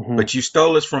 Mm-hmm. But you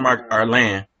stole us from our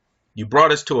land. You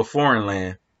brought us to a foreign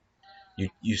land.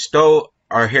 You stole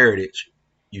our heritage.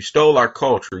 You stole our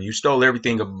culture. You stole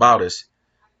everything about us.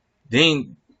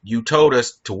 Then You told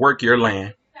us to work your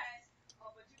land.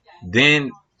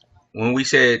 Then when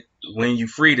you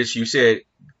freed us, you said,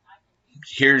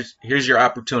 here's your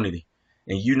opportunity,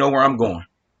 and you know where I'm going.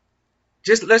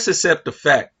 Just let's accept the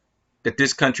fact that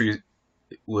this country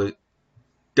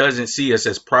doesn't see us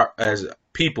as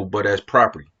people, but as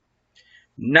property.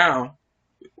 Now,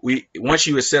 once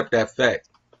you accept that fact,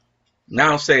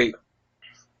 now say,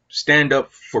 stand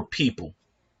up for people.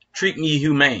 Treat me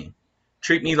humane.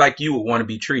 Treat me like you would want to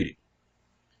be treated.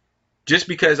 Just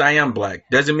because I am black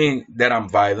doesn't mean that I'm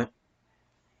violent.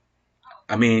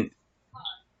 I mean,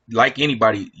 like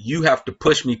anybody, you have to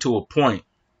push me to a point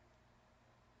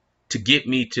to get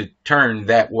me to turn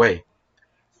that way.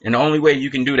 And the only way you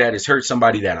can do that is hurt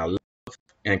somebody that I love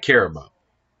and care about.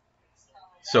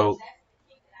 So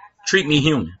treat me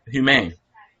humane.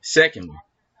 Secondly,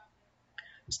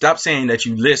 stop saying that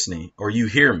you listening or you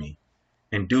hear me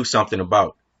and do something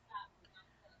about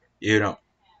it.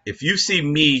 If you see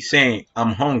me saying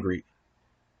I'm hungry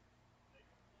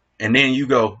and then you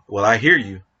go, well, I hear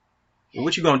you. Well,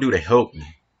 what you going to do to help me?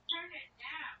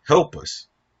 Help us.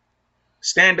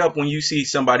 Stand up when you see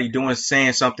somebody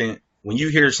saying something. When you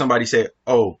hear somebody say,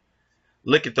 oh,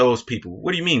 look at those people.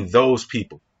 What do you mean those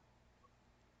people?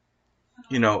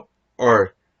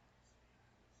 Or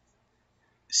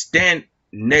stand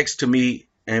next to me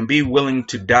and be willing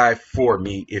to die for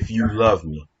me if you love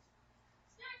me.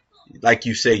 Like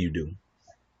you say you do.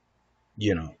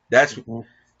 That's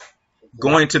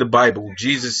going to the Bible.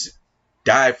 Jesus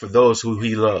died for those who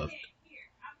he loved.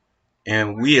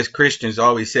 And we as Christians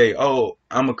always say, oh,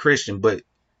 I'm a Christian, but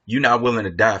you're not willing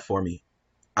to die for me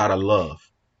out of love.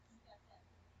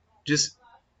 Just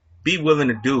be willing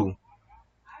to do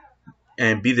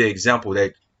and be the example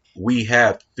that we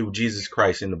have through Jesus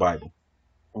Christ in the Bible.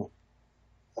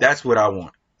 That's what I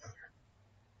want.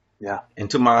 Yeah. And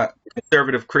to my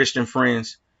conservative Christian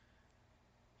friends,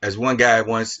 as one guy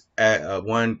once,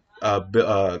 one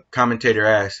commentator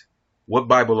asked, what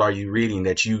Bible are you reading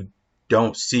that you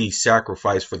don't see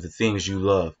sacrifice for the things you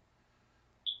love?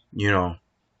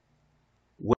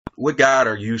 What God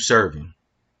are you serving?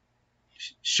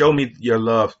 Show me your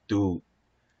love through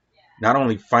not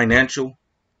only financial,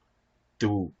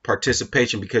 through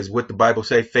participation, because what the Bible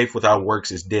say, faith without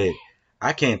works is dead.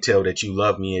 I can't tell that you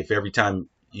love me if every time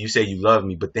you say you love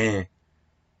me, but then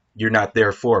you're not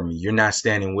there for me. You're not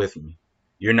standing with me.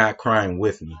 You're not crying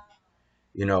with me.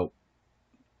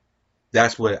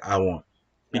 That's what I want.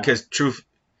 Because truth,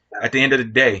 at the end of the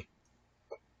day,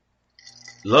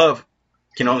 love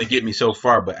can only get me so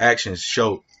far, but actions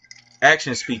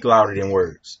speak louder than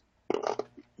words.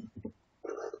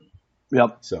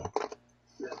 Yep. So.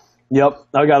 Yep.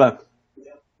 I got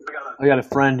a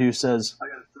friend who says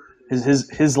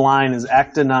his line is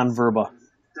acta non verba.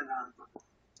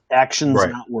 Actions, right,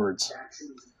 not words.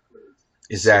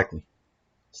 Exactly.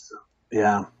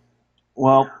 Yeah.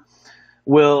 Well,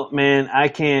 Will, man, I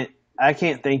can't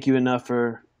thank you enough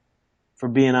for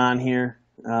being on here.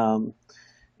 Will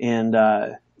and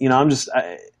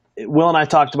I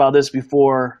talked about this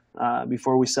before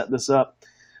we set this up.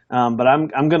 But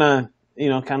I'm gonna,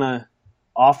 kind of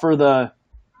offer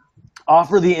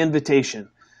the invitation.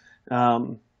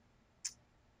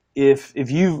 If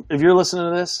you're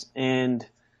listening to this and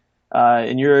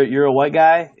you're a white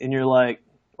guy and you're like,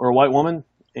 or a white woman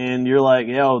and you're like,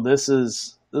 yo, this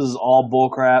is all bull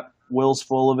crap. Will's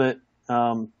full of it.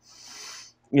 I'm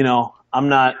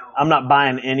not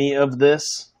buying any of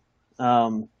this.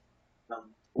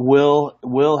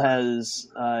 Will has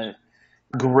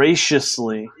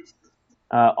graciously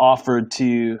offered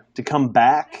to come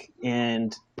back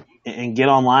and get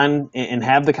online and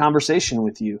have the conversation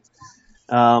with you.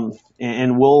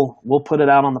 And we'll put it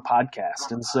out on the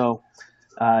podcast. And so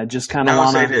just kind of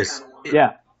want to say this.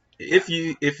 Yeah. If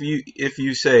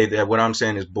you say that what I'm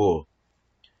saying is bull,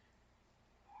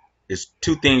 it's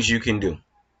two things you can do.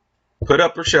 Put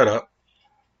up or shut up.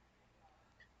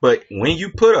 But when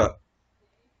you put up,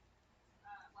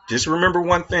 just remember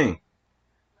one thing.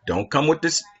 Don't come with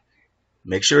this.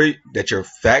 Make sure that your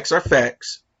facts are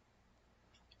facts.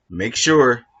 Make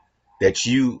sure that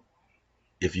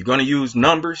if you're going to use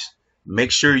numbers,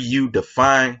 make sure you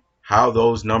define how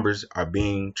those numbers are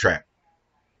being tracked.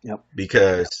 Yep.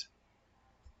 Because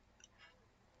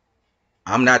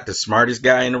I'm not the smartest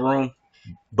guy in the room,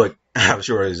 but I'm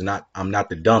sure I'm not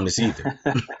the dumbest either.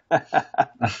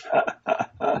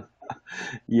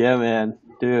 Yeah, man.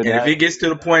 Dude. And if it gets to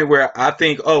the point where I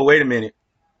think, oh, wait a minute,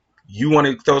 you want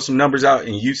to throw some numbers out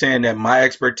and you saying that my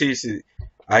expertise is,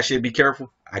 I should be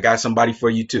careful, I got somebody for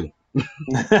you too.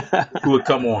 Who would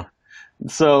come on.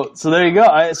 So there you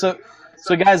go. So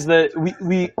guys, I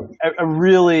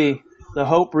really the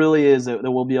hope really is that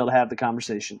we'll be able to have the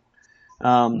conversation.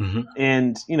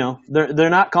 And they're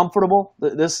not comfortable.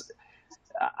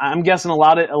 I'm guessing a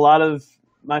lot of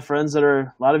my friends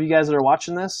a lot of you guys that are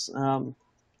watching this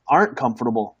aren't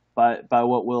comfortable by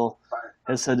what Will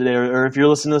has said today, or if you're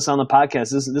listening to this on the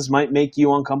podcast, this might make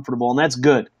you uncomfortable, and that's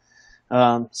good.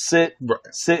 Sit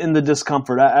in the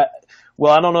discomfort. I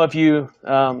don't know if you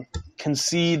can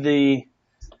see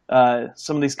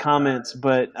some of these comments,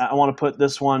 but I want to put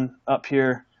this one up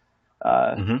here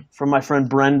from my friend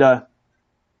Brenda.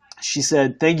 She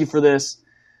said, "Thank you for this,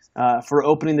 for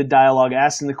opening the dialogue,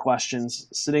 asking the questions,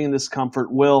 sitting in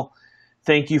discomfort. Will,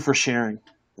 thank you for sharing."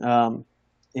 Let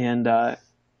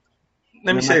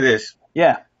me say this.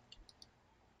 Yeah.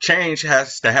 Change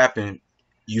has to happen.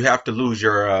 You have to lose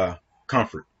your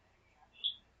comfort.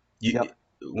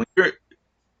 When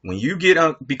you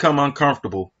become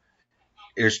uncomfortable,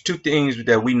 there's two things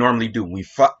that we normally do. We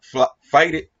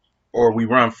fight it, or we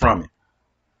run from it.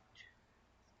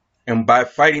 And by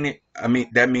fighting it,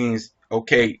 that means,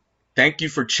 okay, thank you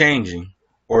for changing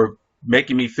or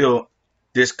making me feel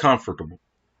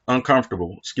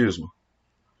uncomfortable, excuse me.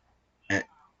 And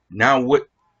now what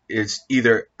is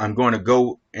either I'm going to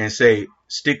go and say,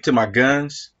 stick to my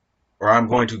guns, or I'm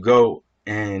going to go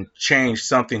and change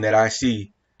something that I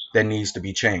see that needs to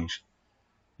be changed.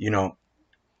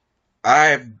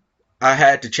 I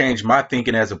had to change my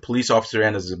thinking as a police officer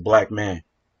and as a black man.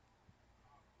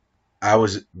 I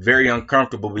was very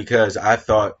uncomfortable because I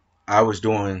thought I was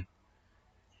doing,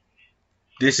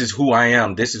 this is who I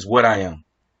am, this is what I am,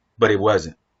 but it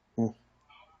wasn't.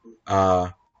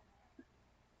 I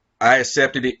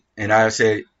accepted it, and I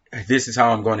said, this is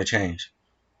how I'm going to change.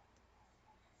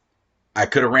 I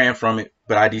could have ran from it,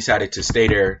 but I decided to stay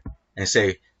there and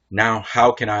say, now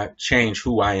how can I change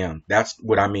who I am? That's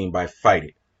what I mean by fight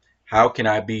it. How can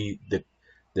I be the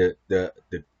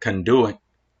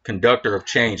conductor of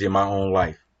change in my own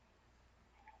life?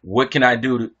 What can I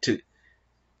do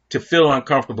to feel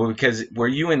uncomfortable? Because were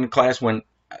you in class when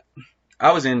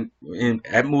I was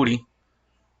at Moody,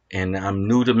 and I'm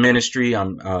new to ministry.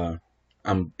 I'm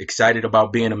excited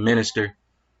about being a minister,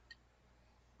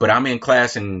 but I'm in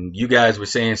class and you guys were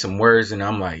saying some words and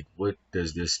I'm like, what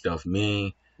does this stuff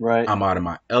mean? Right. I'm out of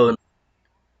my element.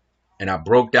 And I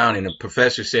broke down, and the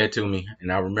professor said to me,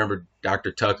 and I remember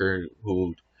Dr. Tucker,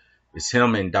 who is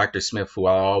him, and Dr. Smith, who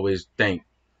I always thank,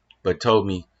 but told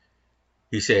me,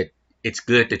 he said, it's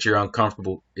good that you're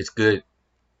uncomfortable. It's good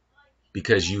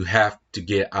because you have to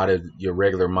get out of your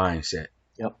regular mindset.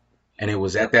 Yep. And it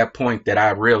was at that point that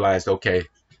I realized, okay,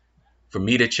 for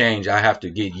me to change, I have to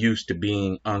get used to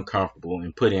being uncomfortable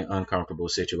and put in uncomfortable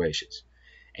situations.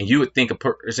 And you would think a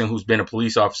person who's been a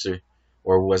police officer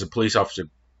or was a police officer,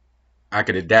 I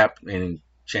could adapt and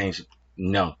change.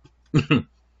 No.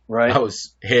 Right. I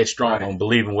was headstrong on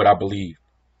believing what I believed.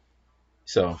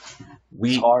 So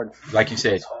it's hard. Like you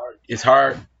said, it's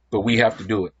hard, but we have to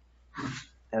do it.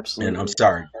 Absolutely. And I'm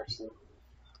sorry.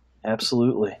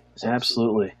 Absolutely.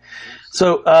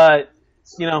 So,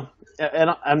 and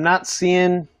I'm not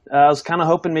seeing, I was kind of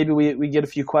hoping maybe we get a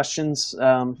few questions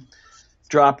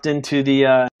dropped into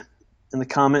in the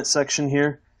comment section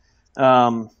here.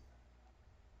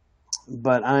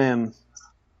 But I'm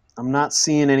not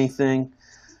seeing anything,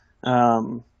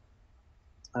 kind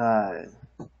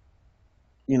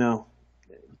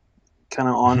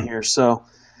of on here. So,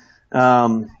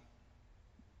 so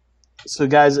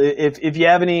guys, if you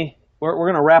have any, we're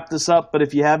going to wrap this up, but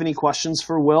if you have any questions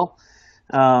for Will,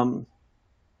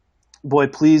 boy,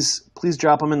 please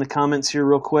drop them in the comments here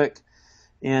real quick.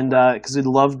 And, cause I'd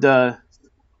love to.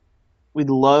 I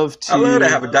love to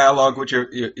have a dialogue with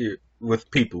with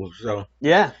people. So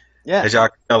yeah. As y'all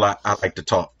can tell, I like to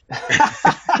talk.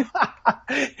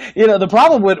 The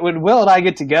problem when Will and I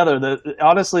get together,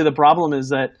 honestly, the problem is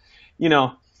that,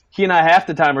 he and I half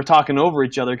the time are talking over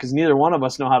each other because neither one of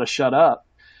us know how to shut up.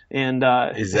 And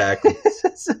exactly,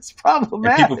 it's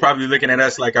problematic. And people probably looking at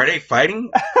us like, are they fighting?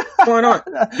 What's going on?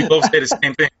 We both say the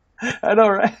same thing. I know,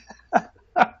 right?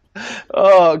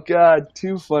 Oh God,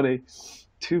 too funny.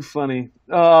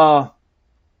 All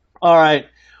right.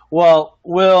 Well,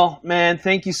 Will, man,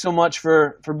 thank you so much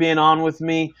for being on with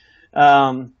me.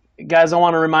 Guys, I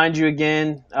want to remind you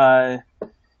again, head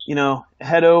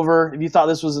over. If you thought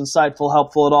this was insightful,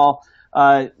 helpful at all,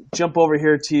 jump over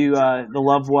here to the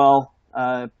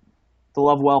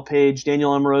Lovewell page,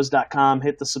 danielmrose.com.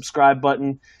 Hit the subscribe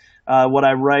button. What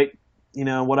I write,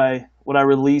 what I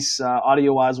release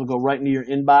audio-wise will go right into your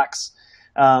inbox.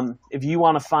 If you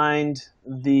want to find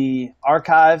the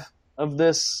archive of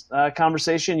this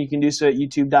conversation, you can do so at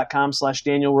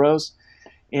youtube.com/DanielRose.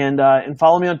 And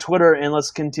follow me on Twitter, and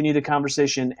let's continue the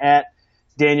conversation at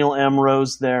Daniel M.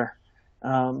 Rose there.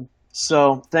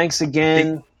 So thanks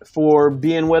again for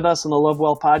being with us on the Love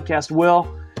Well podcast. Will,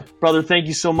 brother, thank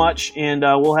you so much, and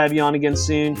we'll have you on again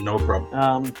soon. No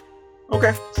problem.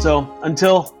 Okay. So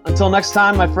until next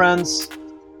time, my friends,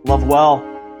 love well.